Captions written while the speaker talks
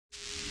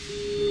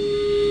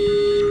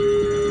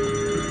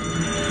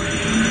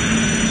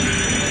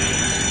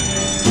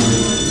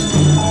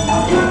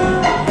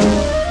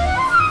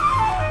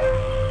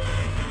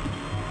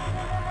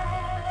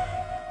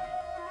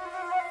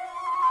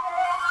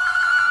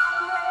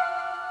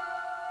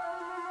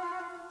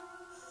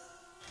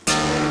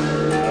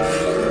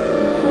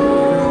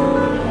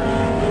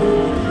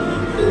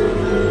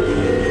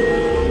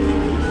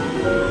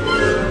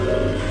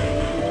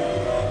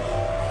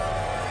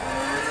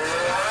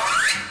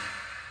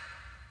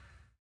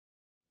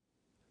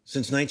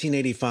Since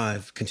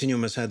 1985,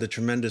 Continuum has had the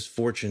tremendous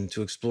fortune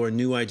to explore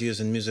new ideas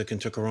in music in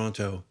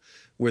Toronto,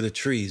 where the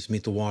trees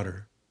meet the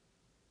water.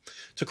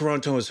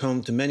 Toronto is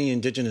home to many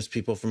indigenous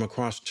people from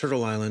across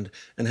Turtle Island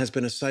and has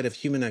been a site of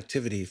human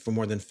activity for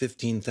more than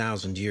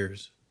 15,000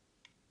 years.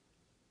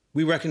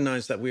 We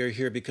recognize that we are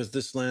here because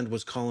this land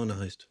was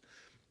colonized.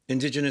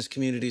 Indigenous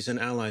communities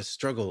and allies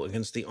struggle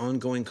against the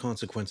ongoing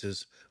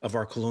consequences of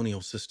our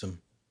colonial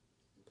system.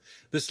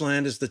 This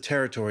land is the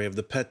territory of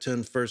the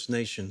Petun First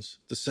Nations,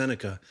 the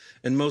Seneca,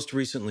 and most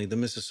recently the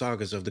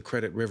Mississaugas of the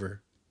Credit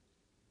River.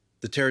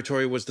 The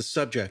territory was the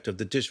subject of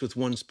the Dish with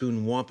One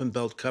Spoon Wampum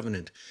Belt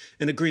Covenant,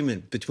 an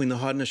agreement between the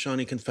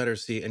Haudenosaunee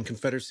Confederacy and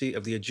Confederacy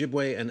of the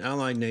Ojibwe and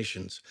allied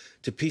nations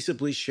to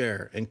peaceably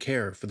share and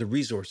care for the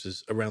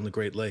resources around the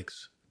Great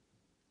Lakes.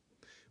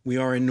 We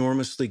are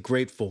enormously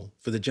grateful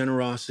for the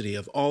generosity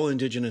of all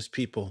Indigenous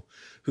people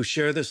who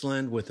share this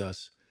land with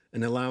us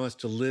and allow us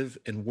to live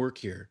and work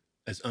here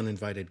as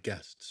uninvited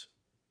guests.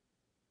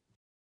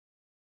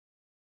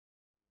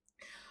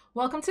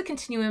 Welcome to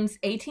Continuum's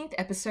 18th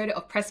episode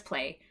of Press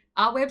Play,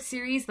 our web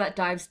series that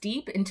dives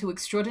deep into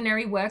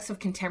extraordinary works of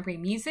contemporary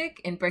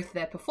music in both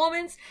their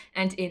performance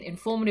and in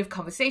informative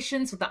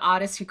conversations with the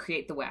artists who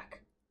create the work.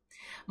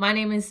 My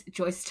name is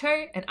Joyce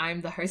and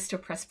I'm the host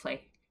of Press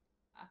Play.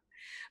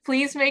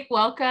 Please make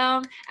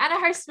welcome Anna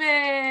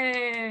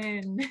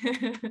Höstman!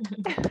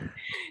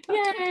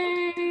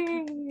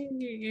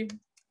 Yay!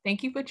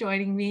 Thank you for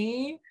joining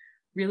me.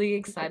 Really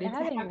excited to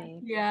have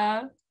you.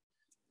 Yeah.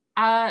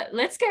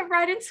 Let's get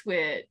right into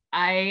it.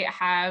 I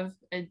have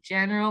a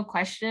general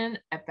question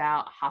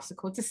about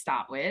harpsichord to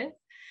start with,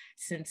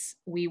 since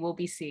we will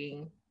be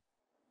seeing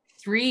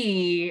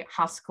 3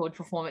 harpsichord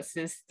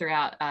performances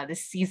throughout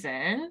this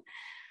season.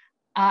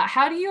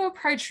 How do you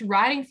approach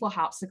writing for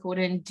harpsichord,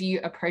 and do you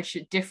approach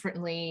it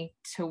differently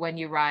to when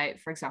you write,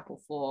 for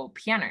example, for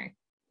piano?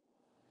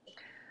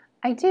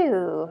 I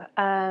do.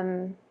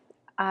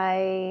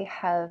 I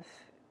have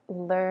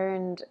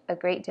learned a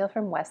great deal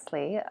from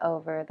Wesley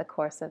over the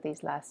course of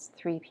these last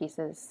 3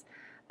 pieces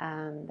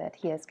that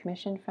he has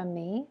commissioned from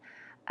me,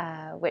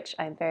 which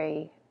I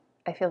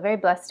feel very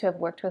blessed to have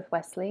worked with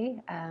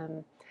Wesley,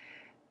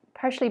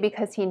 partially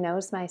because he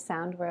knows my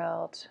sound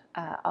world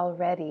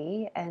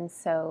already, and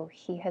so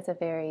he has a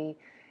very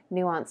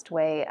nuanced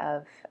way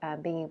of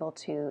being able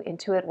to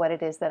intuit what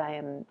it is that I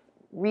am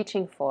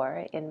reaching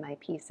for in my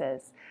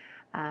pieces.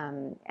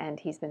 And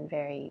he's been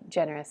very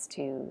generous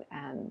to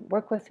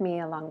work with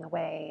me along the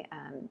way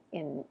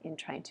in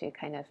trying to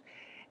kind of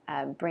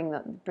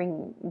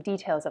bring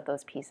details of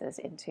those pieces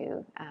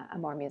into a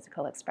more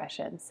musical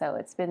expression. So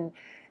it's been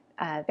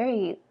I've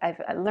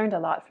learned a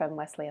lot from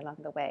Wesley along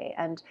the way.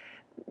 And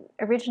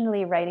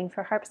originally writing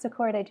for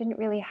harpsichord, I didn't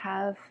really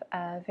have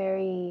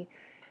I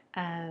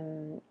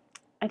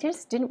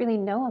just didn't really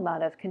know a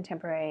lot of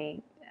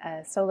contemporary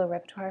solo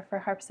repertoire for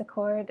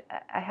harpsichord.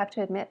 I have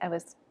to admit, I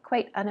was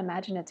quite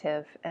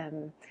unimaginative.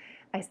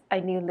 I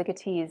knew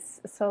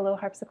Ligote's solo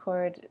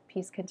harpsichord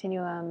piece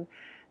Continuum,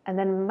 and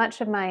then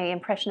much of my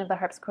impression of the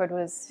harpsichord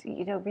was,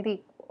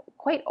 really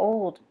quite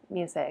old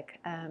music.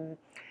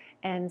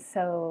 And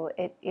so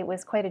it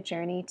was quite a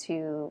journey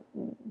to,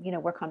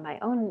 work on my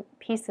own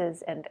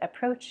pieces and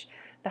approach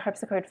the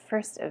harpsichord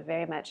first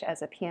very much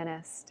as a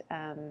pianist.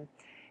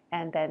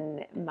 And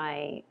then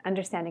my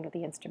understanding of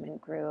the instrument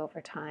grew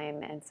over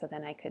time, and so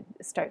then I could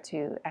start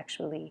to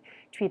actually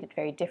treat it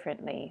very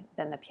differently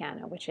than the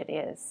piano, which it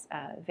is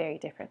very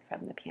different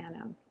from the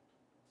piano.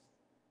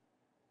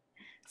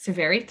 So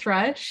very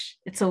Thrush.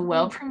 It's a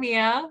world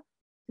premiere.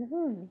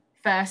 Mm-hmm.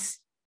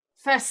 First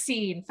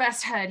seen,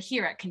 first heard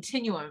here at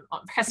Continuum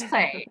on Press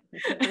Play.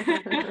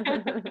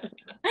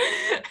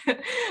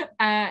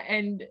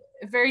 And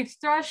very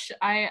Thrush,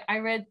 I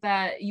read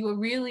that you were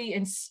really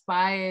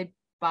inspired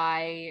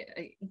by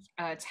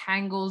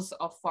tangles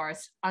of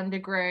forest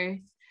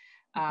undergrowth,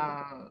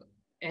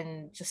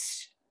 and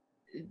just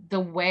the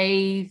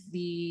way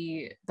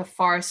the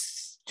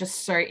forests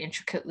just so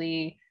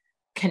intricately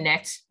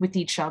connect with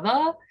each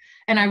other.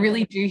 And I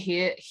really do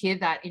hear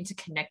that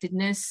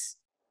interconnectedness,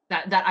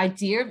 that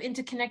idea of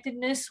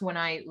interconnectedness when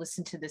I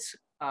listen to this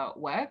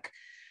work.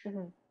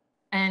 Mm-hmm.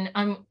 And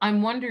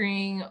I'm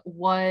wondering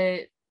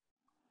what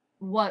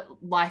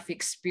life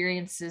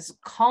experiences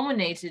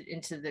culminated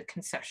into the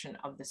conception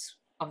of this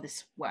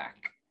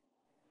work.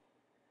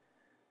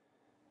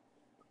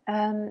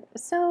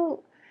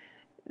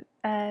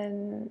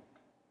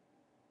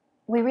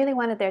 We really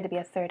wanted there to be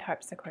a 3rd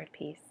harpsichord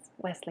piece,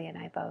 Wesley and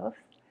I both.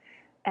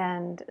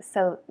 And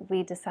so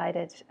we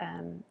decided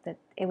that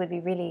it would be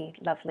really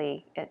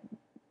lovely that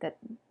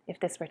if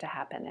this were to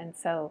happen. And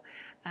so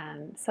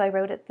I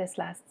wrote it this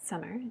last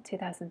summer,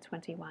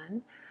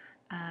 2021.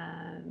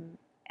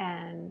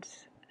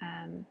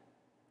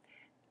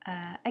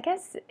 I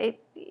guess I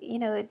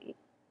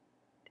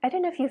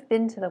don't know if you've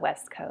been to the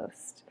West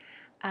Coast.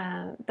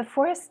 The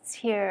forests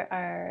here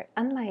are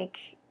unlike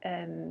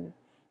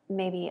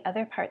maybe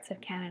other parts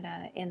of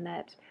Canada in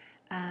that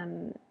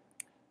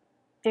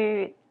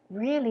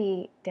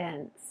really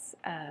dense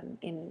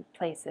in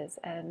places.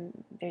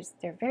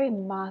 They're very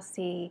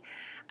mossy.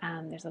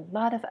 There's a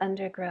lot of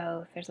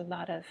undergrowth. There's a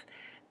lot of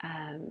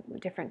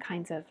different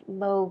kinds of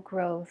low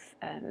growth,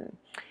 and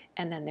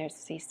then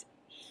there's these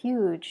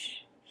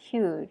huge,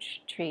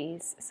 huge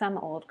trees. Some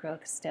old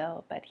growth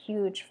still, but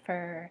huge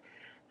fir,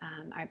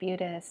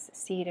 arbutus,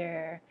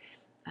 cedar,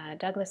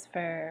 Douglas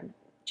fir.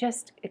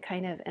 Just a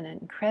kind of an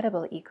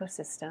incredible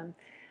ecosystem.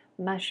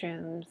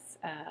 Mushrooms,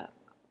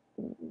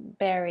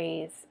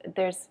 berries.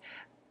 There's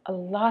a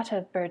lot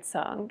of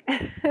birdsong.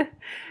 There's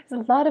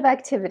a lot of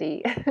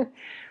activity.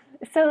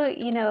 So,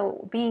 you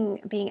know,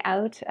 being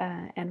out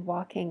and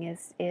walking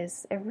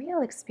is a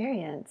real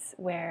experience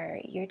where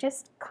you're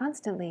just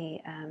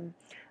constantly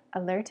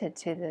alerted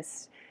to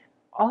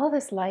all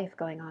this life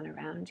going on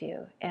around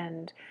you,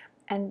 and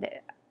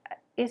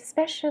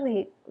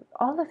especially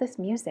all of this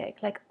music,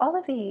 like all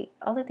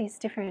of these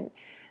different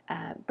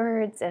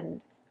birds,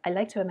 and I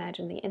like to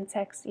imagine the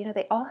insects. You know,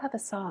 they all have a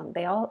song.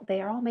 They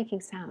are all making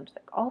sound,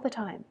 like all the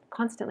time,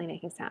 constantly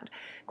making sound,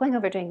 going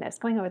over doing this,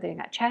 going over doing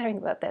that, chattering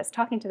about this,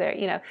 talking to their,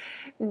 you know,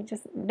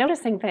 just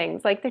noticing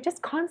things. Like they're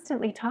just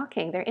constantly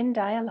talking. They're in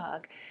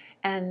dialogue,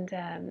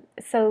 and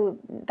so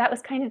that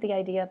was kind of the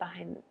idea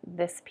behind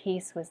this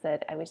piece, was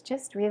that I was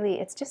just really,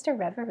 it's just a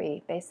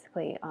reverie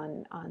basically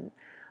on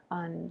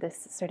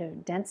this sort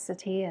of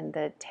density and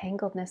the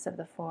tangledness of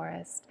the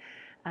forest,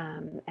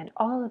 and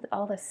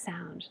all the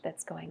sound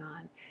that's going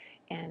on.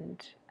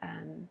 And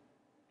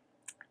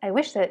I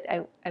wish that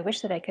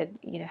I could,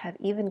 you know, have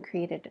even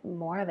created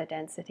more of a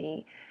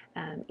density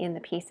in the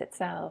piece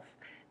itself,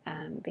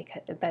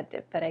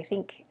 but I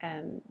think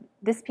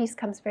this piece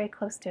comes very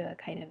close to a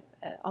kind of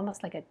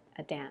almost like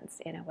a dance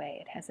in a way.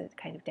 It has a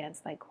kind of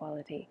dance-like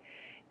quality,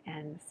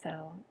 and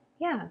so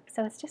yeah,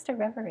 so it's just a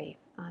reverie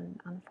on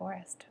the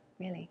forest,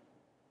 really.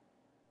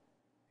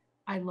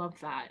 I love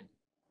that.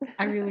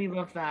 I really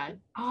love that.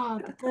 Oh,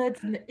 the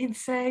birds and the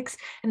insects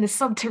and the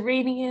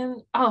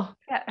subterranean. Oh,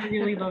 yeah. I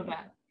really love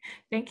that.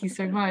 Thank you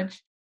so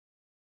much.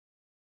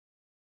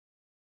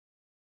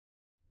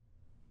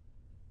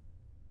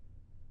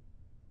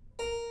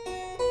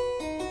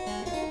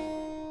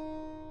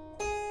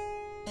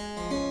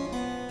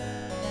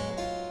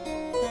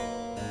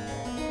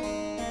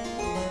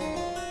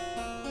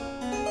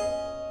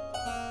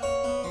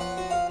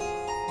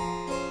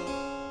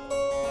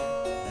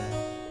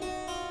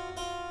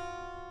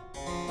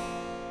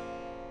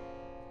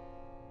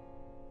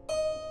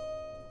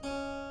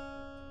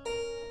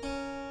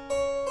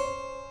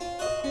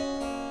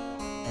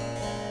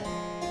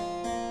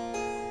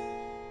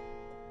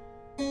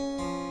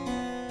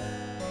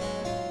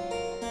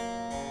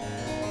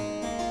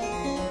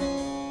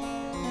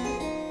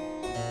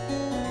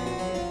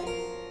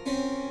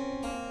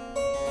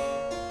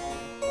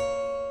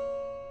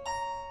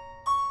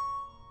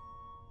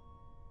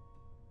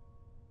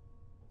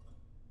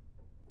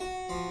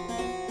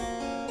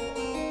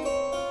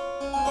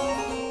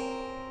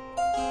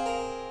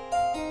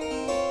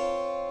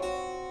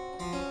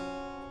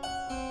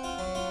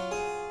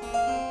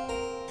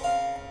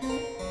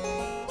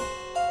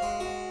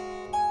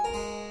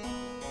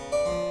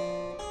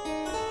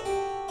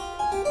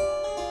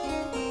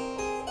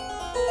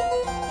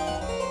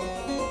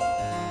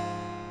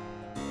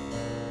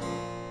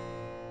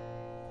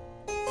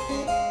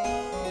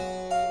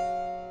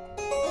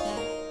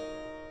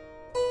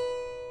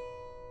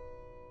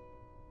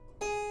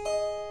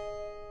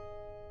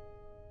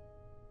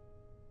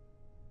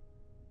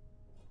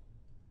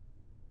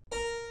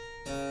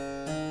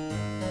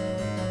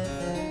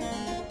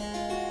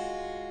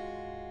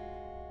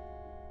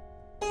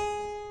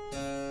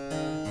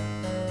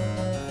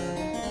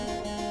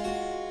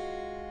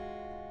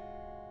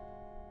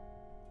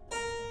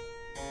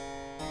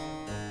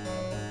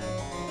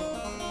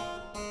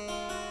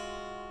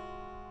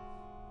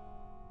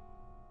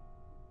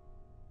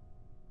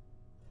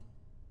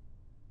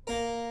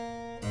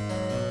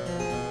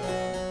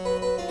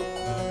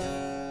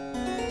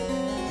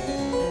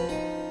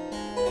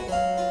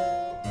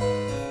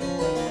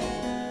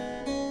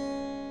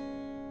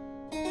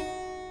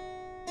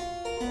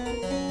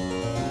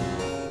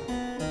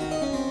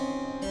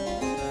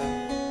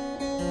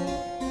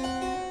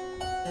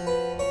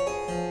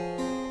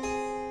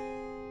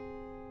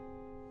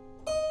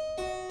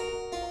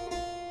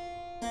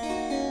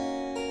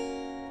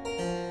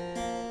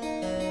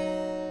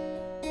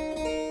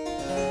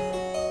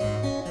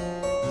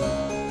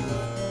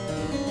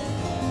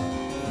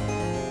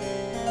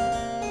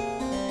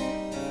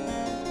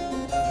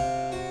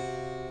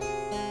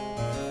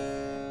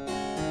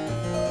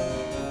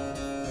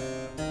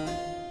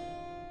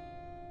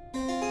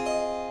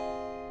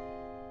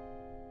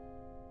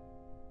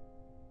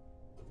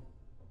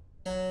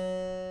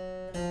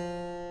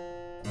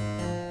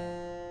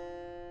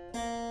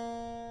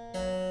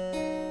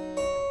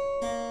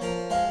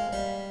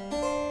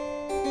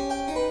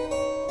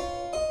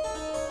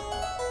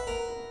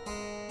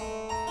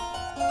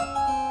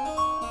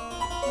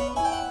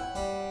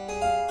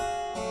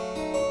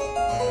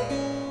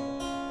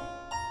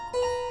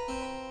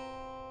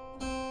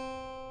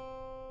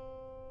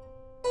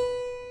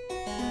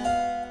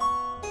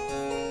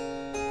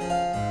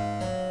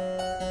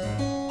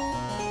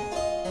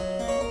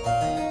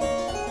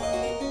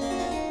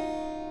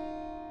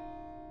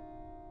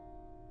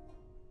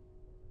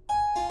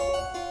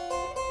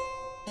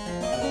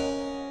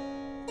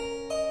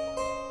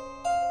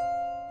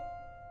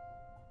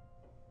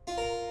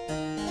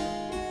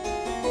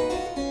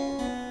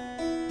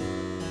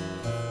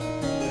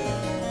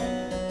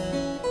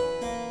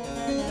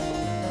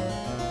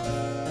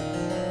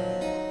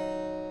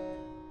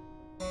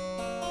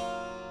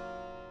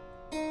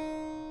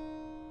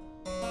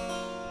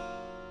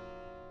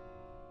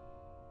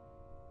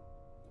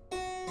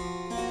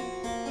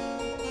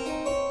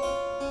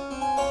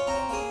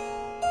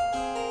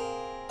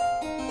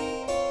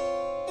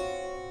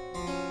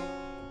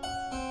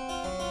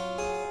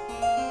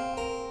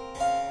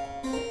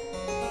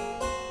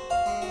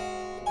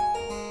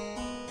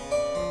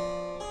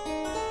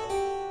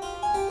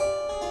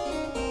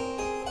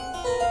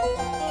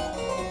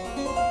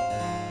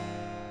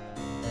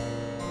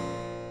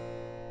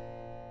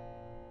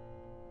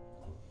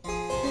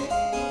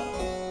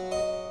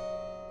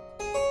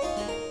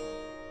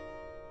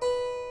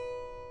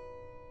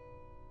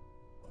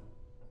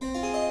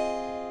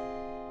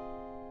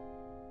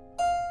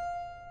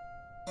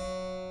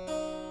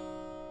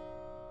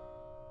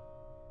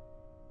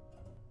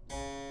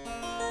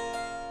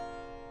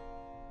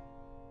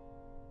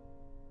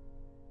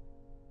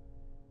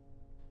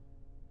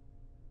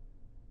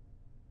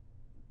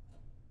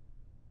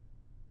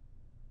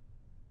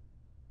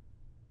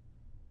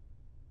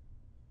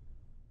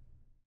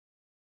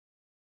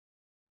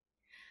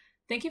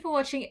 Thank you for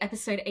watching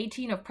episode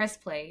 18 of Press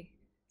Play.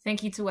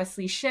 Thank you to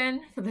Wesley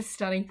Shen for the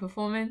stunning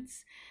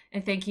performance,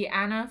 and thank you,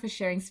 Anna, for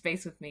sharing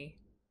space with me.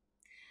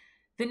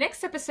 The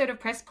next episode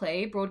of Press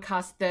Play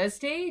broadcasts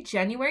Thursday,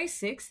 January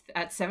 6th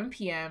at 7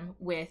 p.m.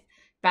 with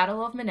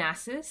Battle of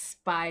Manassas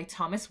by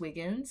Thomas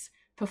Wiggins,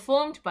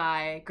 performed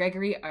by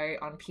Gregory O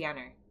on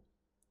piano.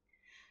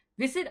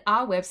 Visit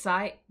our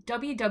website,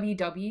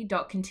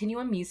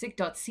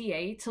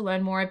 www.continuummusic.ca, to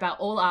learn more about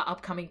all our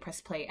upcoming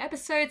Press Play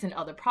episodes and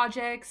other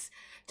projects,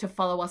 to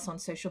follow us on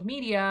social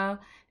media,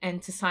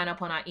 and to sign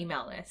up on our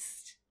email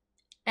list.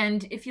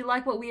 And if you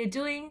like what we are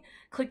doing,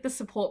 click the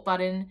support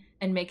button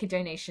and make a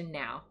donation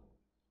now.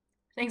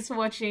 Thanks for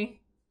watching.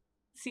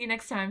 See you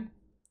next time.